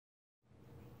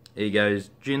Hey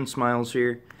guys, JinSmylez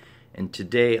here, and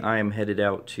today I am headed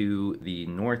out to the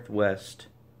Northwest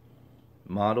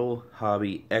Model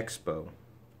Hobby Expo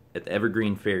at the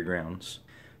Evergreen Fairgrounds.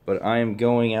 But I am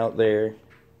going out there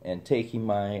and taking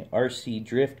my RC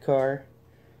drift car,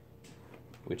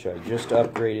 which I just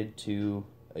upgraded to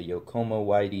a Yokomo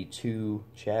YD2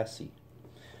 chassis.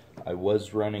 I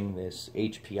was running this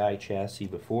HPI chassis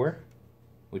before,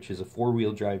 which is a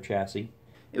four-wheel drive chassis.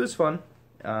 It was fun.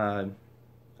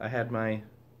 I had my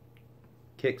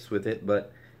kicks with it,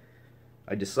 but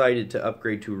I decided to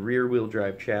upgrade to a rear-wheel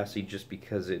drive chassis just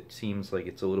because it seems like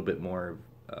it's a little bit more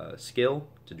skill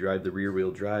to drive the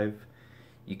rear-wheel drive.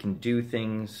 You can do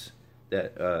things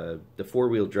that the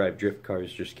four-wheel drive drift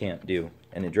cars just can't do,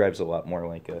 and it drives a lot more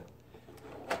like a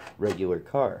regular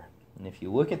car. And if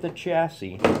you look at the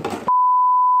chassis,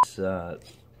 this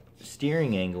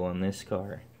steering angle on this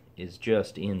car is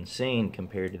just insane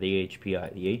compared to the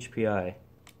HPI. The HPI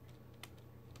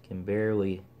can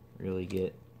barely really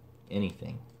get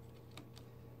anything,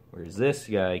 whereas this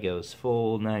guy goes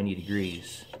full 90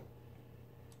 degrees.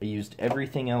 I used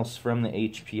everything else from the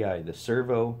HPI. The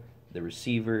servo, the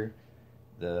receiver,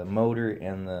 the motor,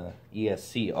 and the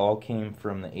ESC all came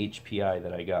from the HPI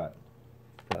that I got.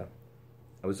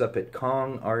 I was up at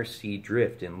Kong RC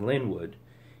Drift in Linwood.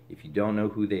 If you don't know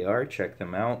who they are, check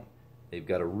them out. They've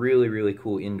got a really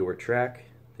cool indoor track.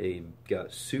 They've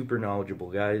got super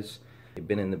knowledgeable guys. They've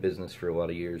been in the business for a lot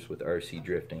of years with RC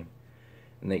drifting.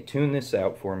 And they tuned this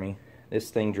out for me. This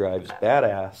thing drives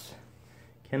badass.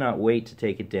 Cannot wait to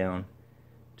take it down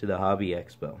to the Hobby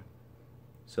Expo.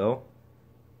 So,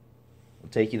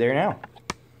 we'll take you there now.